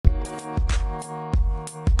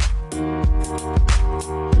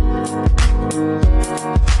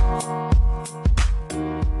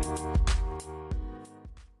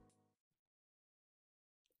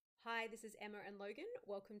this is Emma and Logan.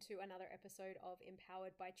 Welcome to another episode of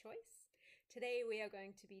Empowered by Choice. Today we are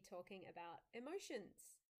going to be talking about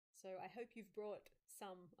emotions. So I hope you've brought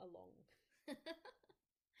some along.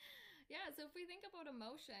 Yeah, so if we think about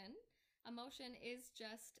emotion, emotion is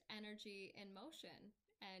just energy in motion.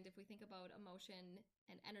 And if we think about emotion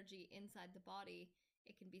and energy inside the body,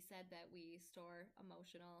 it can be said that we store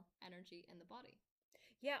emotional energy in the body.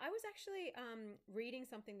 Yeah, I was actually reading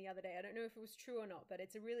something the other day. I don't know if it was true or not, but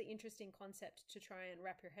it's a really interesting concept to try and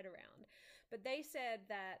wrap your head around. But they said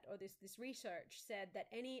that, or this research said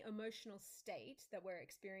that any emotional state that we're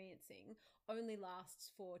experiencing only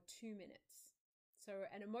lasts for 2 minutes. So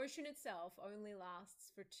an emotion itself only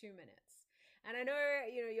lasts for 2 minutes. And I know,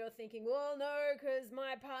 you're thinking, well, no, because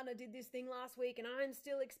my partner did this thing last week and I'm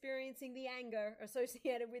still experiencing the anger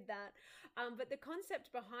associated with that. But the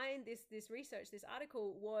concept behind this research, this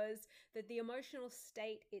article, was that the emotional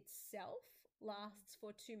state itself lasts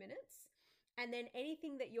for 2 minutes. And then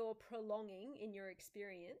anything that you're prolonging in your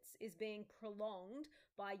experience is being prolonged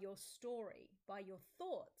by your story, by your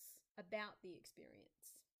thoughts about the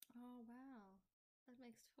experience. Oh, wow. That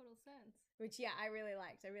makes total sense. Which, yeah, I really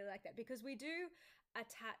liked. I really like that because we do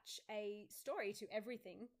attach a story to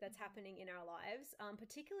everything that's Mm-hmm. happening in our lives,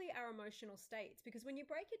 particularly our emotional states. Because when you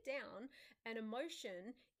break it down, an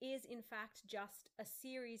emotion is in fact just a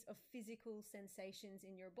series of physical sensations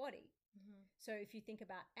in your body. Mm-hmm. So if you think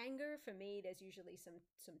about anger, for me, there's usually some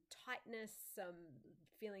tightness, some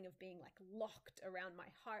feeling of being like locked around my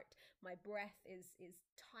heart. My breath is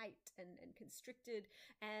tight and constricted,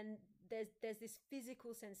 and there's this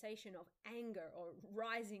physical sensation of anger or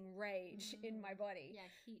rising rage in my Mm-hmm. body.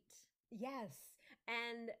 Yeah, heat. Yes.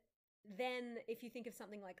 And then if you think of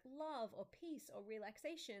something like love or peace or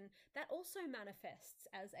relaxation, that also manifests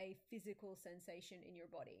as a physical sensation in your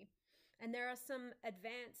body. And there are some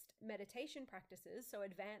advanced meditation practices, so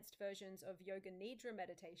advanced versions of Yoga Nidra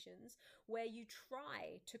meditations, where you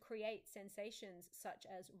try to create sensations such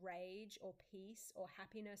as rage or peace or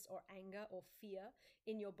happiness or anger or fear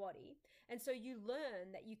in your body. And so you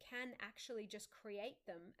learn that you can actually just create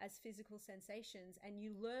them as physical sensations, and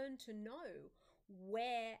you learn to know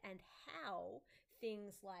where and how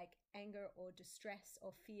things like anger or distress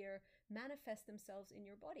or fear manifest themselves in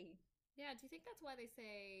your body. Yeah, do you think that's why they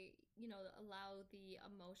say, allow the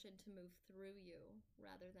emotion to move through you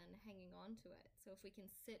rather than hanging on to it? So if we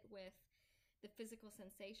can sit with the physical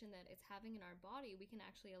sensation that it's having in our body, we can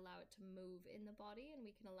actually allow it to move in the body and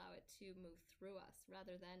we can allow it to move through us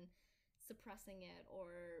rather than suppressing it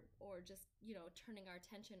or just, turning our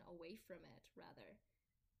attention away from it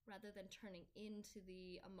rather than turning into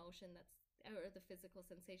the emotion that's or the physical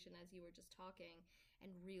sensation as you were just talking and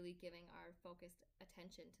really giving our focused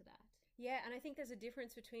attention to that. Yeah, and I think there's a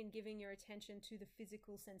difference between giving your attention to the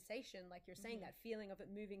physical sensation, like you're saying, Mm-hmm. that feeling of it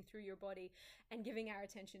moving through your body, and giving our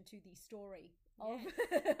attention to the story of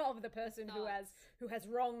Yes. of the person Thoughts. who has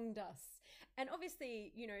wronged us. And obviously,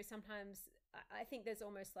 sometimes I think there's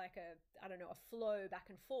almost like a, I don't know, a flow back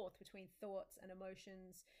and forth between thoughts and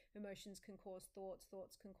emotions. Emotions can cause thoughts,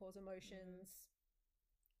 thoughts can cause Mm-hmm. emotions.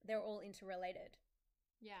 They're all interrelated.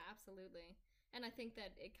 Yeah, absolutely. And I think that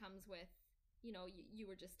it comes with, you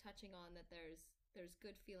were just touching on that there's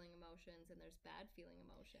good feeling emotions and there's bad feeling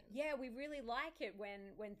emotions. Yeah, we really like it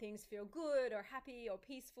when things feel good or happy or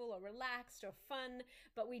peaceful or relaxed or fun,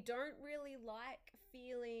 but we don't really like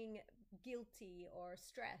feeling guilty or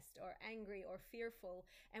stressed or angry or fearful.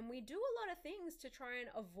 And we do a lot of things to try and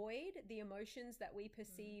avoid the emotions that we Mm.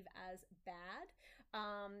 perceive as bad.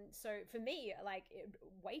 So for me,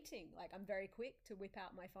 waiting, like I'm very quick to whip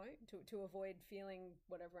out my phone to avoid feeling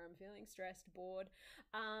whatever I'm feeling, stressed, bored.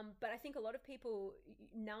 But I think a lot of people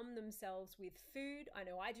numb themselves with food. I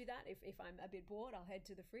know I do that. If I'm a bit bored, I'll head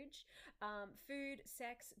to the fridge. Food,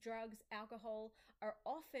 sex, drugs, alcohol are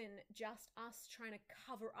often just us trying to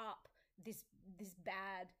cover up this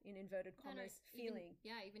bad, in inverted And or commas, even feeling.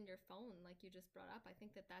 yeah, even your phone like you just brought up. I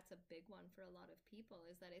think that that's a big one for a lot of people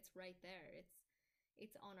is that it's right there.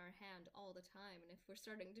 It's on our hand all the time. And if we're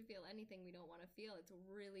starting to feel anything we don't want to feel, it's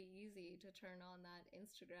really easy to turn on that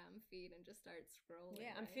Instagram feed and just start scrolling,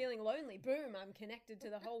 Yeah, I'm right? feeling lonely. Boom, I'm connected to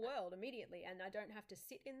the whole world immediately. And I don't have to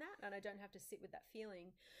sit in that and I don't have to sit with that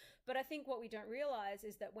feeling. But I think what we don't realize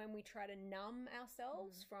is that when we try to numb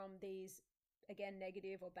ourselves Mm. from these, again,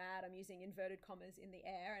 negative or bad, I'm using inverted commas in the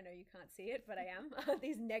air. I know you can't see it, but I am.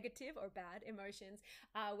 These negative or bad emotions,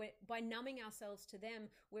 by numbing ourselves to them,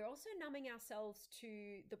 we're also numbing ourselves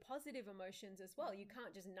to the positive emotions as well. You Mm-hmm.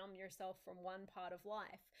 can't just numb yourself from one part of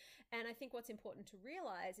life. And I think what's important to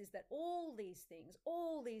realize is that all these things,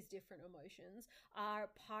 all these different emotions are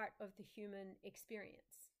part of the human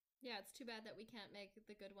experience. Yeah, it's too bad that we can't make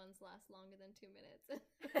the good ones last longer than 2 minutes.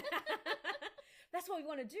 That's what we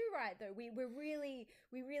want to do, right? Though we really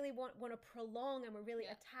want to prolong, and we're really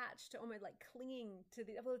attached to almost like clinging to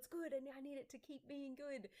the, well, it's good and I need it to keep being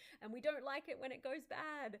good, and we don't like it when it goes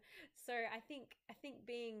bad. So I think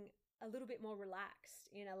being a little bit more relaxed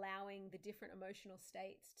in allowing the different emotional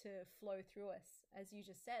states to flow through us, as you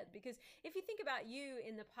just said. Because if you think about you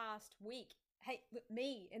in the past week, hey,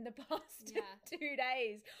 me in the past 2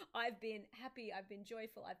 days, I've been happy, I've been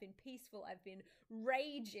joyful, I've been peaceful, I've been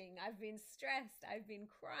raging, I've been stressed, I've been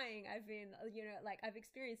crying, I've been, like, I've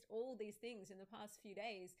experienced all these things in the past few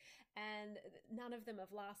days, and none of them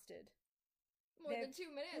have lasted more than 2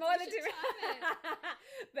 minutes. More than 2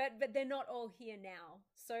 minutes. But they're not all here now.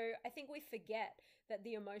 So I think we forget that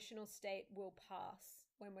the emotional state will pass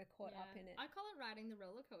when we're caught up in it. I call it riding the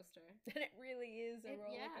roller coaster. And it really is a roller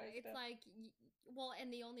coaster. Yeah, it's like, well, and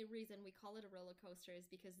the only reason we call it a roller coaster is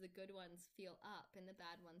because the good ones feel up and the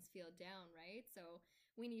bad ones feel down, right? So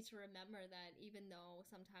we need to remember that even though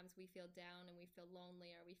sometimes we feel down and we feel lonely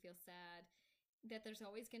or we feel sad, that there's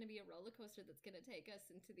always going to be a roller coaster that's going to take us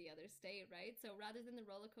into the other state, right? So rather than the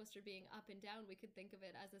roller coaster being up and down, we could think of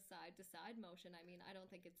it as a side-to-side motion. I mean, I don't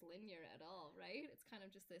think it's linear at all, right? It's kind of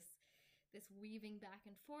just this weaving back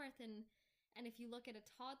and forth. And if you look at a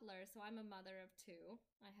toddler, so I'm a mother of 2.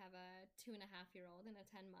 I have a 2.5-year-old and a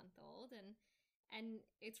 10-month-old, and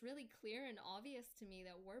it's really clear and obvious to me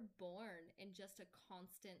that we're born in just a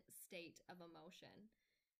constant state of emotion.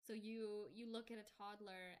 So you look at a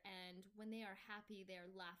toddler, and when they are happy, they're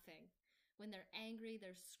laughing. When they're angry,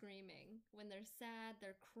 they're screaming. When they're sad,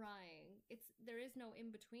 they're crying. There is no in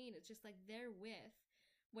between. It's just like they're with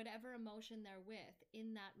whatever emotion they're with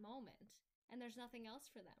in that moment. And there's nothing else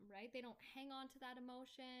for them, right? They don't hang on to that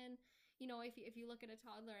emotion. If you look at a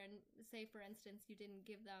toddler and say, for instance, you didn't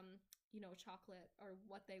give them, chocolate or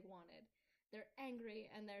what they wanted. They're angry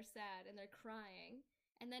and they're sad and they're crying.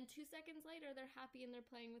 And then 2 seconds later, they're happy and they're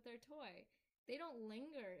playing with their toy. They don't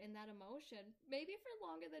linger in that emotion, maybe for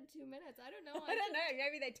longer than 2 minutes. I don't know. I don't know.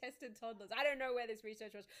 Maybe they tested toddlers. I don't know where this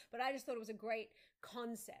research was, but I just thought it was a great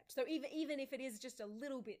concept. So even if it is just a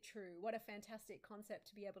little bit true, what a fantastic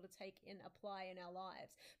concept to be able to take and apply in our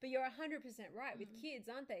lives. But you're 100% right with kids,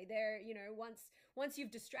 aren't they? They're, once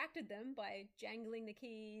you've distracted them by jangling the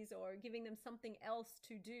keys or giving them something else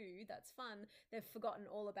to do that's fun, they've forgotten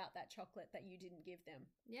all about that chocolate that you didn't give them.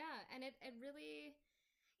 Yeah, and it really...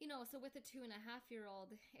 so with a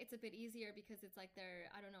 2.5-year-old, it's a bit easier because it's like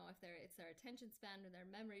I don't know if it's their attention span or their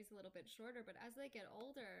memory's a little bit shorter. But as they get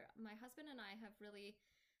older, my husband and I have really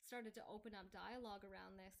started to open up dialogue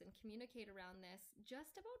around this and communicate around this,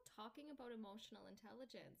 just about talking about emotional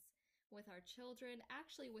intelligence with our children,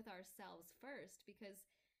 actually with ourselves first, because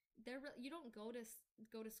you don't go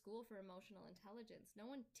to school for emotional intelligence. No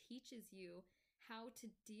one teaches you how to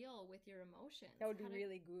deal with your emotions. That would be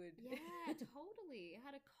really good. Yeah, totally.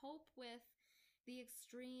 How to cope with the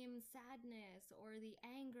extreme sadness or the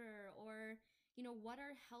anger, or, what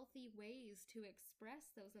are healthy ways to express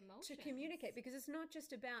those emotions? To communicate, because it's not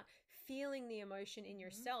just about feeling the emotion in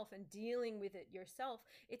yourself and dealing with it yourself.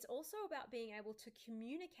 It's also about being able to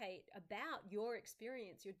communicate about your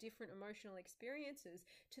experience, your different emotional experiences,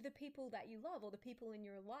 to the people that you love or the people in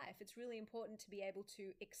your life. It's really important to be able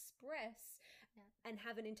to express and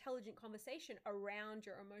have an intelligent conversation around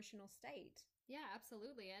your emotional state. Yeah,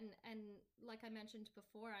 absolutely. And like I mentioned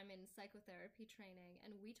before, I'm in psychotherapy training,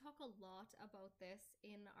 and we talk a lot about this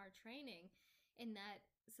in our training, in that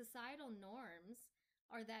societal norms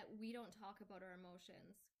are that we don't talk about our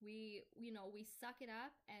emotions. We suck it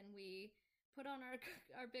up and we put on our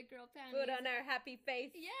big girl panties. Put on our happy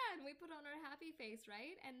face. Yeah, and we put on our happy face,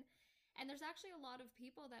 right? And there's actually a lot of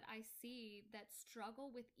people that I see that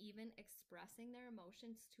struggle with even expressing their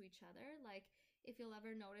emotions to each other. Like, if you'll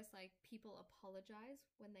ever notice, like, people apologize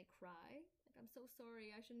when they cry. Like, I'm so sorry,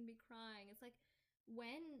 I shouldn't be crying. It's like,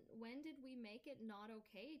 when did we make it not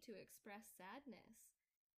okay to express sadness?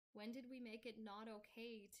 When did we make it not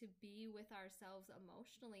okay to be with ourselves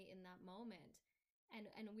emotionally in that moment? And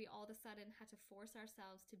we all of a sudden had to force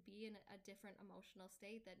ourselves to be in a different emotional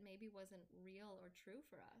state that maybe wasn't real or true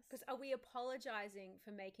for us. Because are we apologizing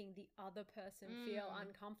for making the other person feel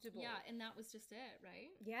uncomfortable? Yeah, and that was just it, right?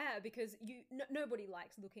 Yeah, because nobody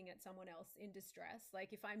likes looking at someone else in distress.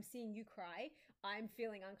 Like, if I'm seeing you cry, I'm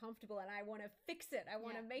feeling uncomfortable and I want to fix it. I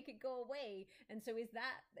want to make it go away. And so is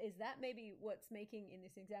that maybe what's making, in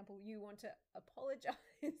this example, you want to apologize?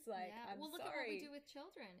 Like, I'm well, look sorry. at what we do with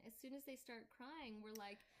children. As soon as they start crying, we're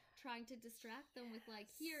like trying to distract them with, like,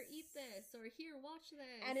 here, eat this, or here, watch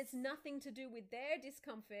this. And it's nothing to do with their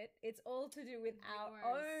discomfort. It's all to do with our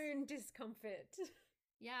own discomfort.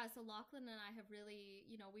 Yeah, so Lachlan and I have really,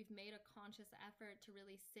 we've made a conscious effort to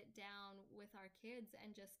really sit down with our kids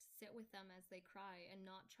and just sit with them as they cry and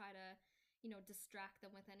not try to, distract them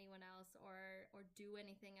with anyone else or do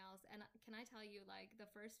anything else. And can I tell you, like, the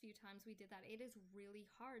first few times we did that, it is really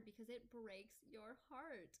hard because it breaks your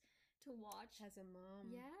heart to watch. As a mom.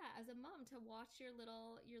 Yeah, as a mom, to watch your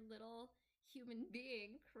little human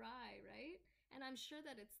being cry, right? And I'm sure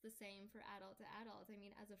that it's the same for adult to adult. I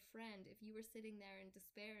mean, as a friend, if you were sitting there in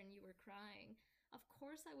despair and you were crying, of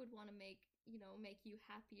course I would want to make you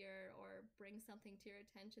happier or bring something to your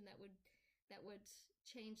attention that would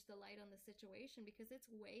change the light on the situation, because it's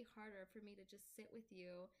way harder for me to just sit with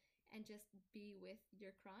you and just be with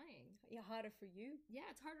your crying. Yeah, harder for you. Yeah,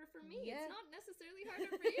 it's harder for me. Yeah. It's not necessarily harder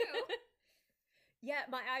for you. Yeah,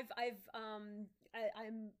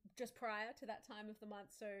 I'm just prior to that time of the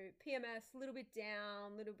month, so PMS, a little bit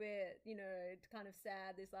down, a little bit, kind of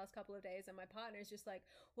sad this last couple of days, and my partner is just like,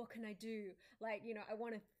 what can I do? Like, I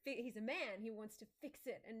want to he's a man, he wants to fix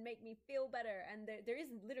it and make me feel better, and there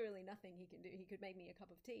is literally nothing he can do. He could make me a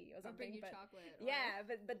cup of tea or something. Or bring you chocolate. Yeah,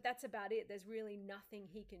 but that's about it. There's really nothing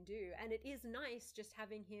he can do, and it is nice just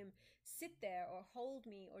having him sit there or hold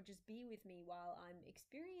me or just be with me while I'm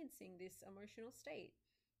experiencing this emotional state.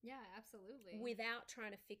 Yeah, absolutely. Without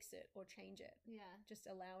trying to fix it or change it. Yeah. Just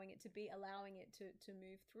allowing it to be, allowing it to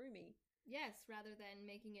move through me. Yes, rather than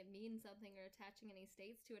making it mean something or attaching any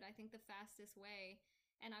states to it. I think the fastest way,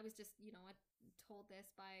 and I was just, told this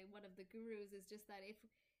by one of the gurus, is just that if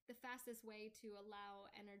the fastest way to allow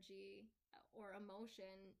energy or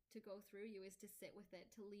emotion to go through you is to sit with it,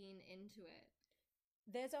 to lean into it.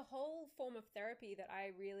 There's a whole form of therapy that I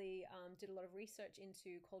really did a lot of research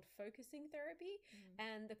into called focusing therapy.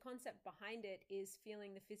 And the concept behind it is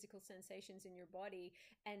feeling the physical sensations in your body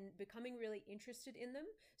and becoming really interested in them.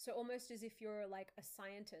 So almost as if you're like a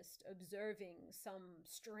scientist observing some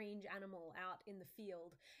strange animal out in the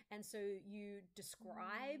field. And so you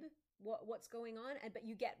describe what's going on, but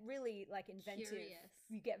you get really like inventive. Curious.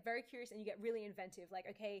 You get very curious and you get really inventive. Like,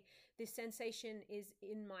 okay, this sensation is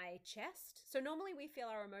in my chest. So normally we feel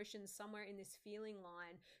our emotions somewhere in this feeling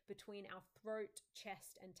line between our throat,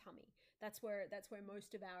 chest, and tummy. That's where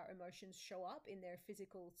most of our emotions show up in their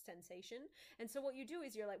physical sensation. And so what you do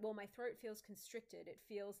is you're like, well, my throat feels constricted. It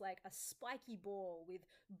feels like a spiky ball with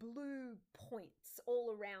blue points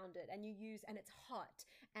all around it. And it's hot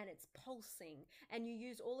and it's pulsing. And you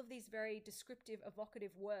use all of these very descriptive,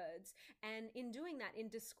 evocative words. And in doing that, in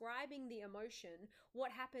describing the emotion,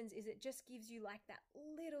 what happens is it just gives you like that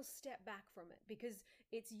little step back from it, because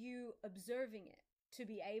it's you observing it to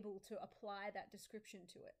be able to apply that description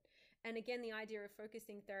to it. And again, the idea of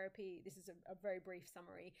focusing therapy, this is a very brief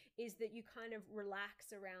summary, is that you kind of relax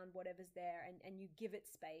around whatever's there and you give it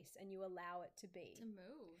space and you allow it to be. To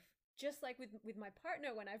move. Just like with my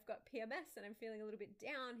partner, when I've got PMS and I'm feeling a little bit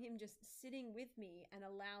down, him just sitting with me and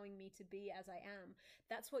allowing me to be as I am.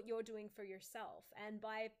 That's what you're doing for yourself. And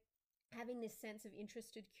by having this sense of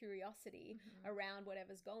interested curiosity around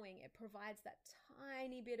whatever's going, it provides that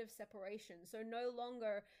tiny bit of separation. So no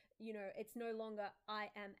longer, it's no longer I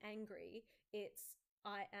am angry, it's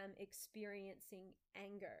I am experiencing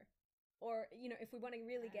anger. Or, if we want to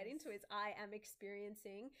really get into it, I am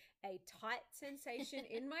experiencing a tight sensation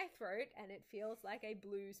in my throat and it feels like a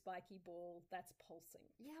blue spiky ball that's pulsing.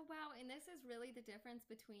 Yeah, wow. And this is really the difference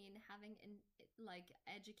between having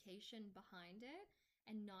education behind it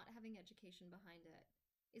and not having education behind it,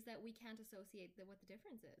 is that we can't associate what the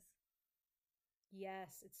difference is.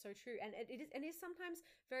 Yes, it's so true. And it is sometimes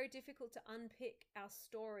very difficult to unpick our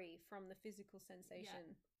story from the physical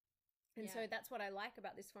sensation. Yeah. And so that's what I like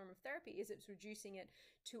about this form of therapy, is it's reducing it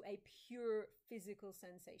to a pure physical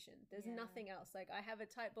sensation. There's nothing else. Like, I have a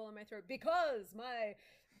tight ball in my throat because my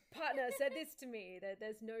partner said this to me.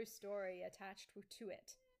 There's no story attached to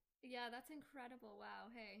it. Yeah, that's incredible.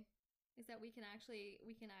 Wow. Hey, is that we can actually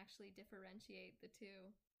differentiate the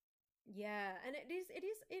two. Yeah, and it is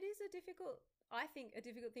a difficult, I think, a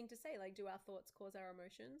difficult thing to say. Like, do our thoughts cause our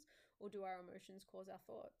emotions, or do our emotions cause our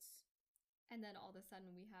thoughts? And then all of a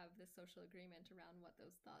sudden we have this social agreement around what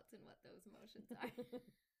those thoughts and what those emotions are.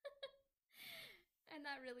 And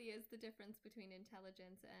that really is the difference between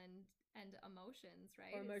intelligence and emotions,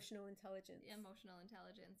 right? Or emotional intelligence. Emotional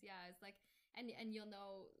intelligence, yeah. It's like, and you'll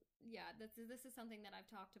know, yeah, this is something that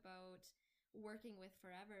I've talked about working with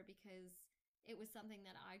forever, because it was something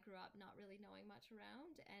that I grew up not really knowing much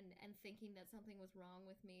around, and thinking that something was wrong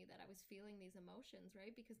with me, that I was feeling these emotions,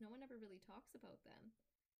 right? Because no one ever really talks about them.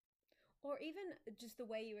 Or even just the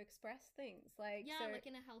way you express things, like like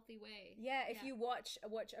in a healthy way. Yeah, if you watch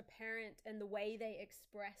a parent and the way they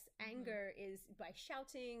express anger is by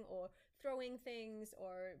shouting or throwing things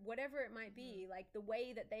or whatever it might be, like the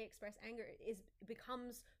way that they express anger is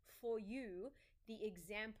becomes for you the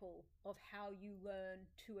example of how you learn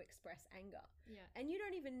to express anger. Yeah. And you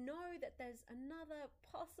don't even know that there's another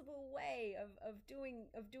possible way of doing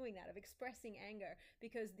that, of expressing anger,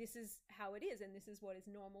 because this is how it is and this is what is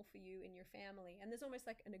normal for you in your family. And there's almost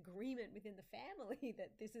like an agreement within the family that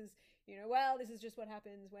this is, well, this is just what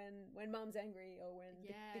happens when mom's angry or when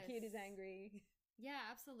the kid is angry. Yeah,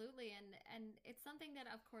 absolutely. And it's something that,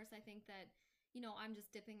 of course, I think that I'm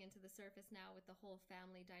just dipping into the surface now with the whole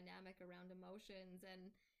family dynamic around emotions,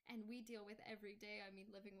 and we deal with every day. I mean,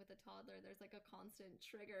 living with a toddler, there's like a constant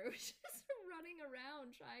trigger, which is running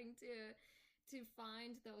around trying to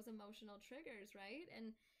find those emotional triggers, right?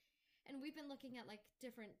 And we've been looking at like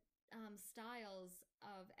different styles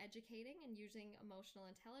of educating and using emotional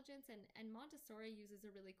intelligence, and Montessori uses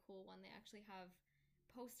a really cool one. They actually have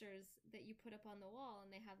posters that you put up on the wall,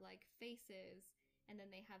 and they have like faces, and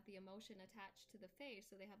then they have the emotion attached to the face.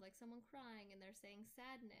 So they have like someone crying and they're saying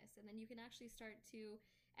sadness. And then you can actually start to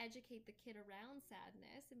educate the kid around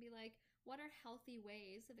sadness and be like, what are healthy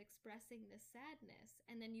ways of expressing this sadness?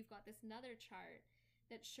 And then you've got this another chart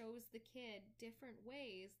that shows the kid different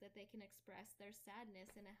ways that they can express their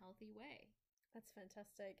sadness in a healthy way. That's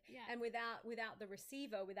fantastic. Yeah. And without the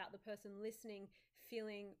receiver, without the person listening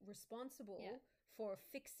feeling responsible for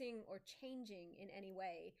fixing or changing in any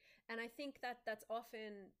way. And I think that that's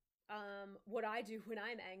often what I do when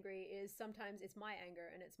I'm angry is sometimes it's my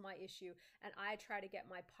anger and it's my issue, and I try to get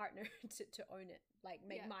my partner to own it, like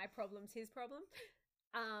make my problems his problem.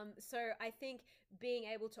 So I think being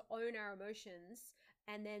able to own our emotions,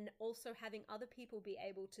 and then also having other people be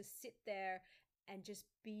able to sit there and just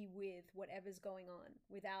be with whatever's going on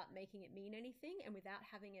without making it mean anything and without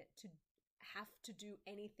having it to have to do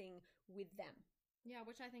anything with them. Yeah,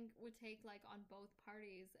 which I think would take, like, on both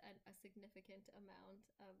parties, a significant amount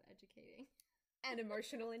of educating. And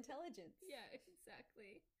emotional intelligence. Yeah,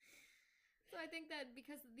 exactly. So I think that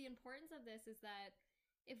because the importance of this is that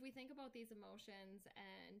if we think about these emotions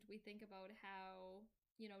and we think about how,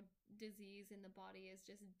 disease in the body is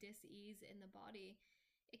just dis-ease in the body,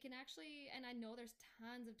 it can actually, and I know there's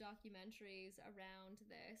tons of documentaries around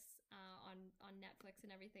this on Netflix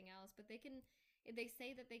and everything else, but they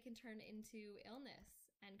say that they can turn into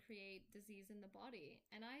illness and create disease in the body.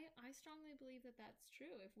 And I strongly believe that that's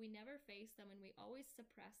true. If we never face them and we always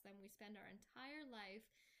suppress them, we spend our entire life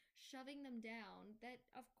shoving them down, that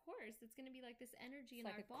of course it's going to be like this energy in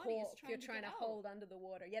our body is you're trying to hold under the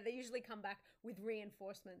water. Yeah, they usually come back with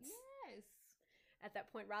reinforcements. Yes. At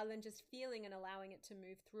that point, rather than just feeling and allowing it to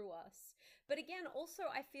move through us. But again, also,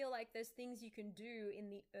 I feel like there's things you can do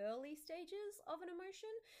in the early stages of an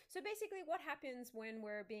emotion. So basically what happens when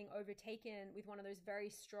we're being overtaken with one of those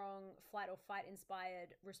very strong flight or fight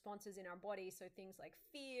inspired responses in our body, so things like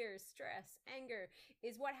fear, stress, anger,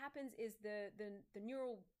 is what happens is the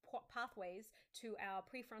neural pathways to our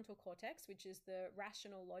prefrontal cortex, which is the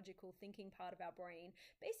rational, logical thinking part of our brain,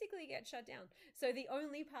 basically get shut down. So the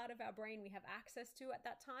only part of our brain we have access to at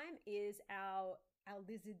that time is our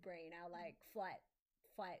lizard brain, our like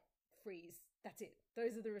flight, freeze. That's it.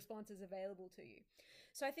 Those are the responses available to you.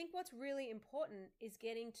 So I think what's really important is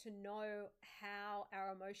getting to know how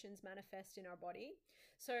our emotions manifest in our body.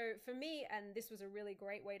 So for me, and this was a really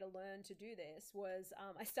great way to learn to do this, was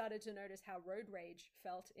I started to notice how road rage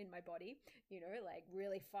felt in my body, like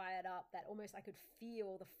really fired up, that almost I could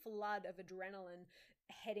feel the flood of adrenaline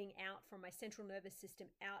heading out from my central nervous system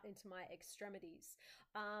out into my extremities.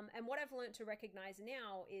 And what I've learned to recognize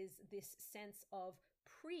now is this sense of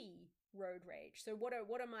pre-road rage. So what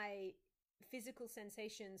are my physical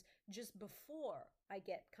sensations just before I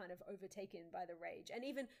get kind of overtaken by the rage, and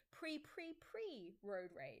even pre-road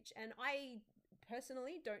rage. And I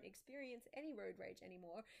personally don't experience any road rage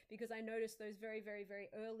anymore because I notice those very, very, very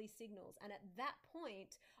early signals. And at that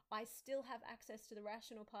point, I still have access to the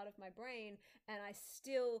rational part of my brain, and I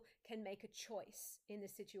still can make a choice in the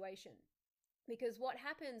situation. Because what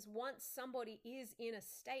happens once somebody is in a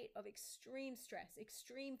state of extreme stress,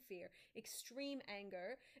 extreme fear, extreme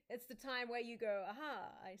anger, it's the time where you go,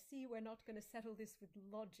 aha, I see we're not going to settle this with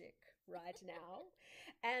logic right now.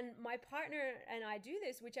 And my partner and I do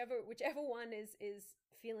this, whichever one is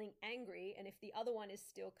feeling angry, and if the other one is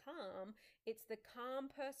still calm, it's the calm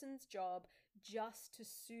person's job just to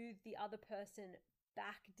soothe the other person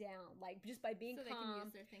back down, like just by being so they calm. can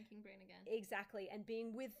use their thinking brain again. Exactly. And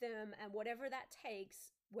being with them, and whatever that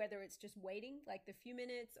takes, whether it's just waiting like the few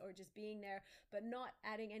minutes or just being there, but not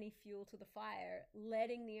adding any fuel to the fire,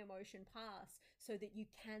 letting the emotion pass so that you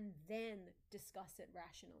can then discuss it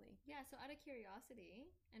rationally. Yeah, so out of curiosity,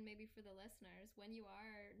 and maybe for the listeners, when you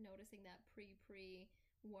are noticing that pre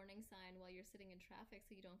warning sign while you're sitting in traffic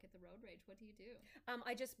so you don't get the road rage, what do you do?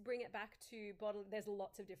 I just bring it back to bodily. There's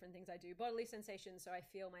lots of different things I do. Bodily sensations. So I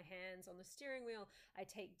feel my hands on the steering wheel. I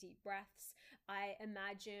take deep breaths. I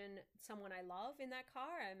imagine someone I love in that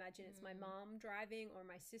car. I imagine it's my mom driving or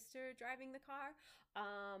my sister driving the car.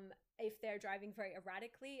 If they're driving very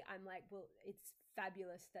erratically, I'm like, well, it's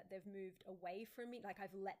fabulous that they've moved away from me. Like,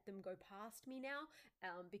 I've let them go past me now,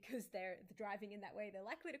 because they're driving in that way. They're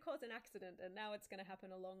likely to cause an accident, and now it's going to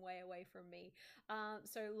happen a long way away from me.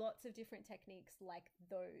 So lots of different techniques like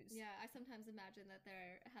those. Yeah, I sometimes imagine that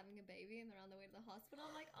they're having a baby and they're on the way to the hospital.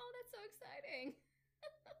 I'm like, oh, that's so exciting.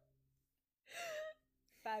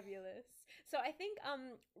 Fabulous. So I think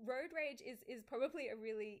road rage is probably a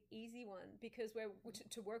really easy one because we're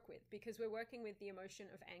to work with, because we're working with the emotion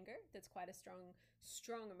of anger. That's quite a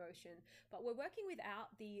strong emotion, but we're working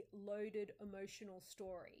without the loaded emotional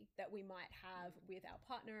story that we might have with our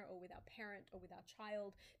partner or with our parent or with our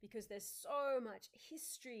child, because there's so much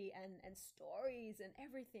history and stories and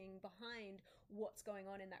everything behind what's going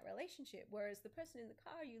on in that relationship. Whereas the person in the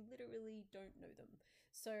car, you literally don't know them.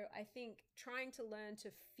 So I think trying to learn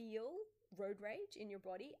to feel road rage in your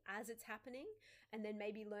body as it's happening, and then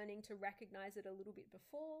maybe learning to recognize it a little bit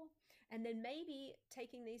before, and then maybe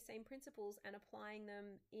taking these same principles and applying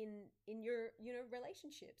them in your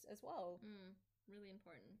relationships as well. Really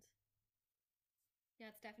important.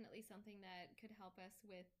 Yeah, it's definitely something that could help us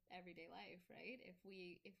with everyday life, right? If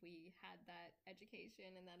we had that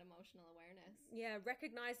education and that emotional awareness. Yeah,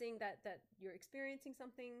 recognizing that you're experiencing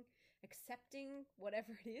something, accepting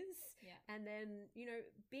whatever it is, and then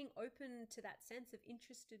being open to that sense of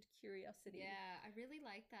interested curiosity. Yeah, I really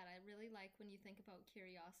like that. I really like when you think about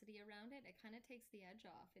curiosity around it. It kind of takes the edge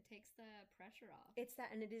off. It takes the pressure off. It's that,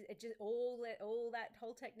 and it just all that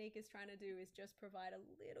whole technique is trying to do is just provide a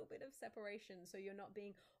little bit of separation, so you're not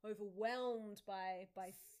being overwhelmed by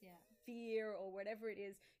fear or whatever it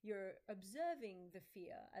is. You're observing the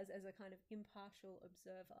fear as a kind of impartial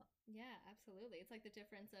observer. Yeah, absolutely. It's like the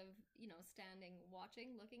difference of, standing,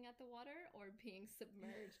 watching, looking at the water, or being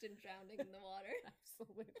submerged and drowning in the water.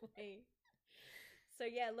 Absolutely. So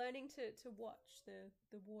yeah, learning to watch the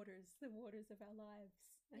waters of our lives.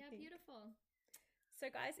 I think. Beautiful. So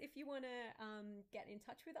guys, if you want to get in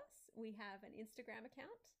touch with us, we have an Instagram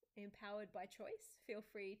account, Empowered by Choice. Feel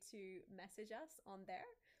free to message us on there.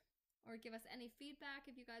 Or give us any feedback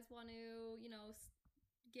if you guys want to,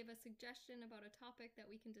 give a suggestion about a topic that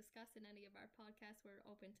we can discuss in any of our podcasts. We're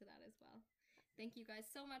open to that as well. Thank you guys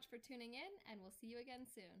so much for tuning in, and we'll see you again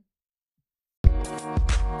soon.